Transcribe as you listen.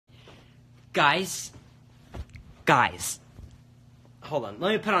Guys, hold on.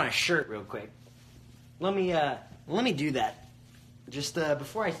 Let me put on a shirt real quick. Let me do that. Just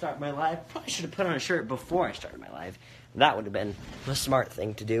before I start my live. Probably should have put on a shirt before I started my live. That would have been a smart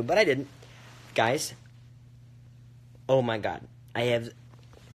thing to do, but I didn't. Guys, oh my God, I have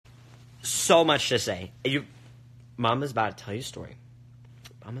so much to say. Mama's about to tell you a story.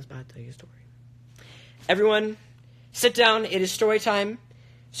 Everyone, sit down. It is story time.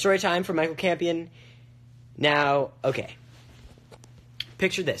 Story time for Michael Campion. Now, okay.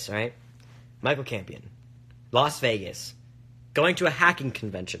 Picture this, all right? Michael Campion, Las Vegas, going to a hacking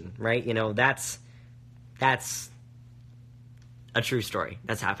convention, right? You know, that's a true story.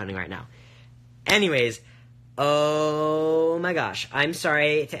 That's happening right now. Anyways, oh my gosh. I'm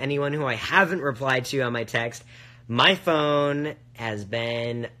sorry to anyone who I haven't replied to on my text. My phone has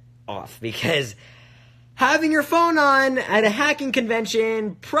been off because having your phone on at a hacking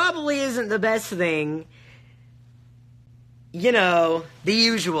convention probably isn't the best thing. You know, the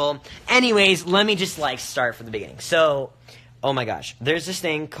usual. Anyways, let me just, start from the beginning. So, oh my gosh, there's this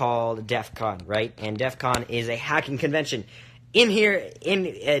thing called DEF CON, right? And DEF CON is a hacking convention.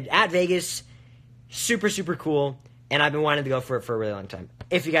 At Vegas, super, super cool, and I've been wanting to go for it for a really long time.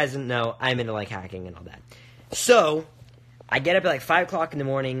 If you guys didn't know, I'm into, hacking and all that. So, I get up at, 5 o'clock in the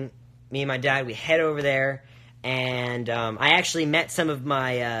morning. Me and my dad, we head over there, and I actually met some of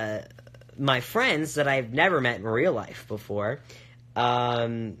my friends that I've never met in real life before.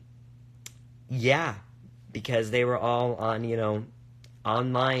 Yeah, because they were all on,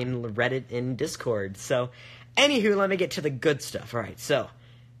 online Reddit and Discord. So, anywho, let me get to the good stuff. All right, so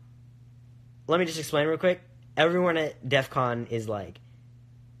let me just explain real quick. Everyone at DEF CON is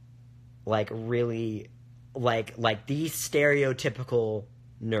really the stereotypical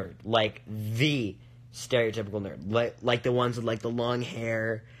nerd, the stereotypical nerd, like the ones with the long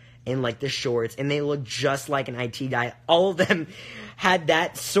hair and the shorts, and they look just like an IT guy. All of them had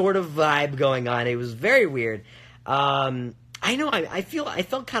that sort of vibe going on. It was very weird. I know I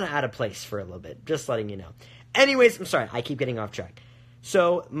felt kind of out of place for a little bit, just letting you know. Anyways, I'm sorry, I keep getting off track.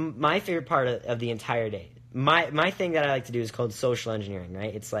 So my favorite part of the entire day, my thing that I like to do is called social engineering,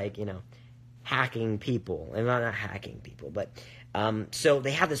 right? It's hacking people, and not hacking people, but so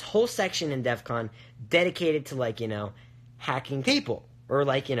they have this whole section in DEF CON dedicated to hacking people, or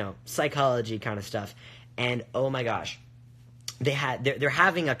psychology kind of stuff. And oh my gosh, they're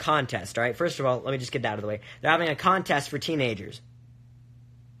having a contest. All right, first of all, let me just get that out of the way. They're having a contest for teenagers,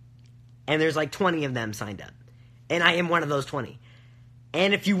 and there's 20 of them signed up, and I am one of those 20.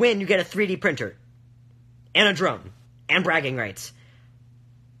 And if you win, you get a 3D printer and a drone and bragging rights.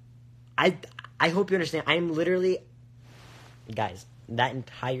 I hope you understand. I am literally, guys, that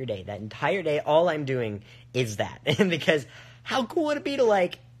entire day, all I'm doing is that. Because how cool would it be to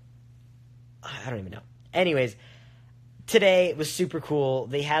I don't even know. Anyways, today was super cool.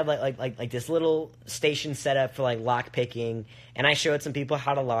 They had this little station set up for lock picking, and I showed some people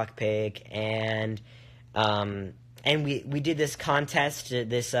how to lock pick, and we did this contest,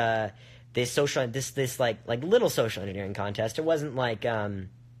 this little social engineering contest. It wasn't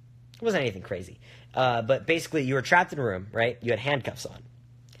it wasn't anything crazy. But basically, you were trapped in a room, right? You had handcuffs on.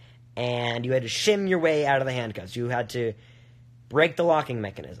 And you had to shim your way out of the handcuffs. You had to break the locking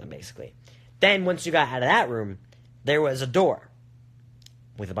mechanism, basically. Then, once you got out of that room, there was a door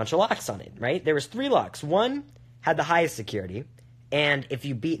with a bunch of locks on it, right? There was 3 locks. One had the highest security, and if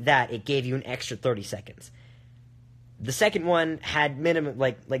you beat that, it gave you an extra 30 seconds. The second one had minimum,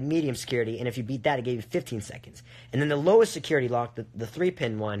 medium security, and if you beat that, it gave you 15 seconds. And then the lowest security lock, the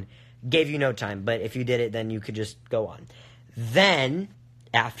 3-pin one, gave you no time, but if you did it, then you could just go on. Then,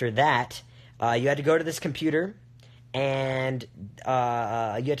 after that, you had to go to this computer, and you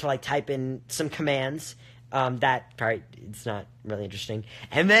had to type in some commands. That part, it's not really interesting.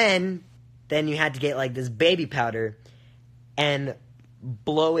 And then you had to get this baby powder and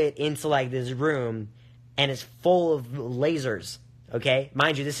blow it into this room, and it's full of lasers. Okay,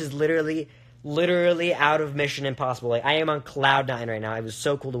 mind you, this is literally out of Mission Impossible. I am on cloud 9 right now. It was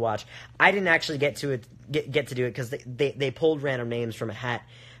so cool to watch. I didn't actually get to do it because they pulled random names from a hat.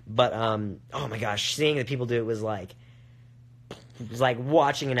 But oh my gosh, seeing the people do it was like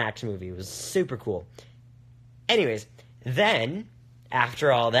watching an action movie. It was super cool. Anyways, then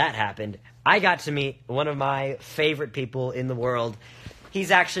after all that happened, I got to meet one of my favorite people in the world. He's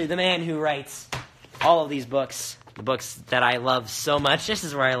actually the man who writes all of these books. The books that I love so much. This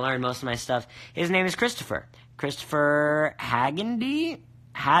is where I learned most of my stuff. His name is Christopher. Christopher Hagendy?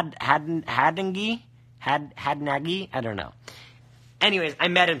 Hadnagi? I don't know. Anyways, I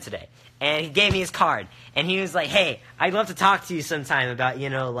met him today. and he gave me his card, and he was like, "Hey, I'd love to talk to you sometime about, you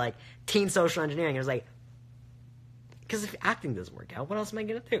know, like teen social engineering." I was like, because if acting doesn't work out, what else am I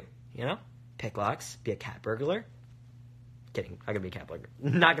gonna do? You know, pick locks, be a cat burglar. Kidding, not gonna be a cat burglar.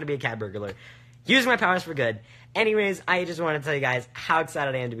 Not gonna be a cat burglar. Use my powers for good. Anyways, I just want to tell you guys how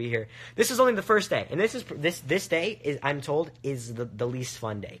excited I am to be here. This is only the first day, and this day is, I'm told, is the least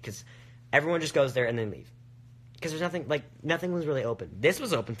fun day because everyone just goes there and then leave. Because there's nothing was really open. This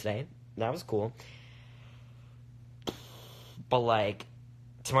was open today. That was cool. But like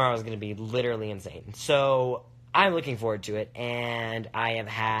tomorrow is going to be literally insane. So I'm looking forward to it, and I have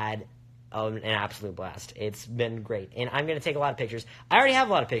had an absolute blast. It's been great, and I'm going to take a lot of pictures. I already have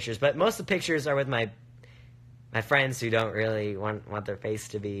a lot of pictures, but most of the pictures are with my friends who don't really want their face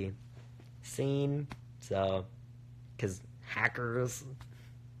to be seen. So, because hackers.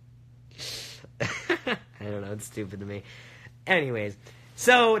 I don't know, it's stupid to me. Anyways,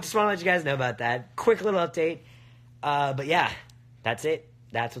 so just want to let you guys know about that. Quick little update. But yeah, that's it.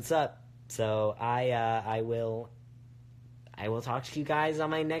 That's what's up. So I will talk to you guys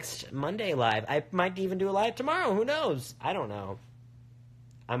on my next Monday live. I might even do a live tomorrow. Who knows? I don't know.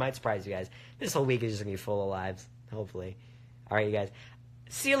 I might surprise you guys. This whole week is just going to be full of lives, hopefully. All right, you guys.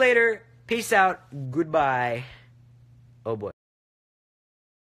 See you later. Peace out. Goodbye. Oh, boy.